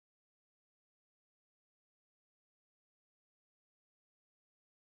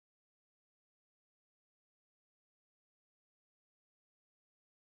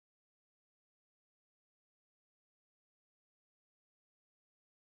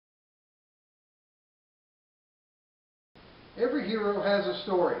Every hero has a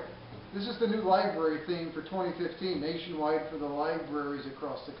story. This is the new library theme for 2015, nationwide for the libraries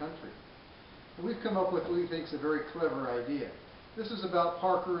across the country. And we've come up with what we think is a very clever idea. This is about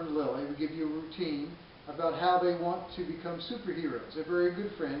Parker and Lily. We give you a routine about how they want to become superheroes. They're very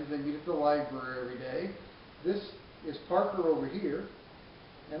good friends. They meet at the library every day. This is Parker over here.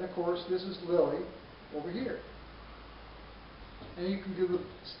 And of course, this is Lily over here. And you can do the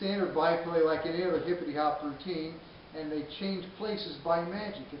standard byplay like any other hippity-hop routine, and they change places by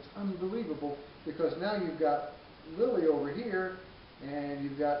magic. It's unbelievable, because now you've got Lily over here, and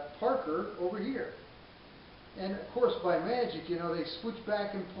you've got Parker over here. And of course, by magic, you know, they switch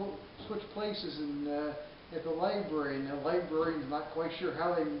back and switch places at the library, and the librarian's not quite sure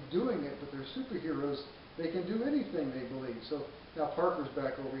how they're doing it, but they're superheroes. They can do anything, they believe. So now Parker's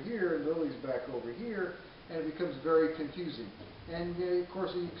back over here, and Lily's back over here, and it becomes very confusing. And of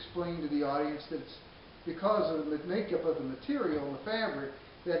course, he explained to the audience that it's because of the makeup of the material and the fabric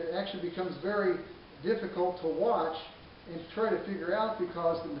that it actually becomes very difficult to watch and to try to figure out,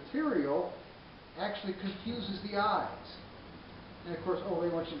 because the material actually confuses the eyes. And of course, oh, they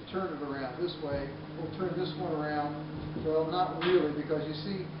want you to turn it around this way. We'll turn this one around. Well, not really, because you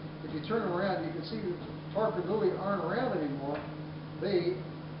see, if you turn them around, you can see that Parker and Lily aren't around anymore. They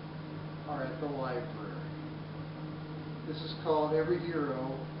are at the library. This is called Every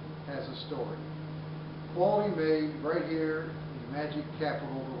Hero Has a Story. Quality made right here in the magic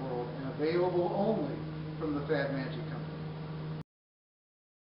capital of the world, and available only from the FAB Magic